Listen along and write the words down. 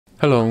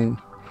Hello!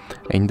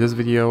 In this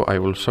video I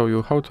will show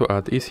you how to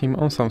add eSIM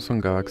on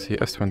Samsung Galaxy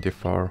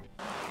S24.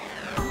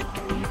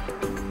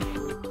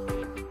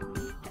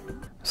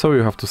 So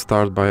you have to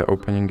start by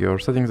opening your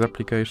settings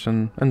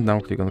application and now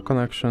click on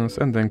connections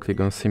and then click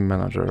on SIM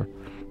manager.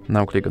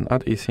 Now click on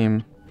add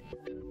eSIM.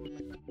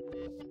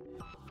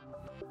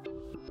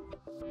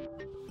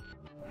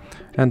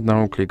 And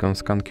now click on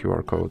scan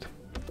QR code.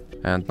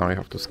 And now you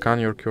have to scan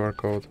your QR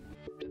code.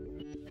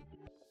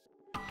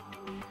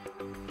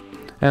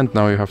 And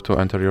now you have to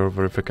enter your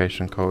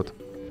verification code.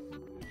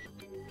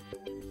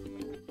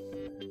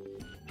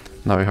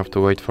 Now you have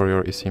to wait for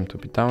your eSIM to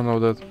be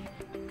downloaded.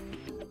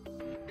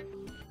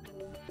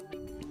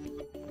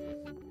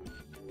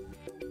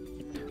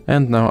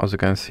 And now, as you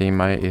can see,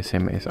 my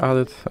eSIM is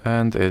added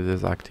and it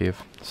is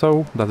active.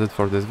 So that's it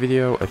for this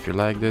video. If you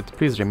liked it,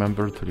 please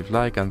remember to leave a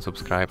like and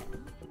subscribe.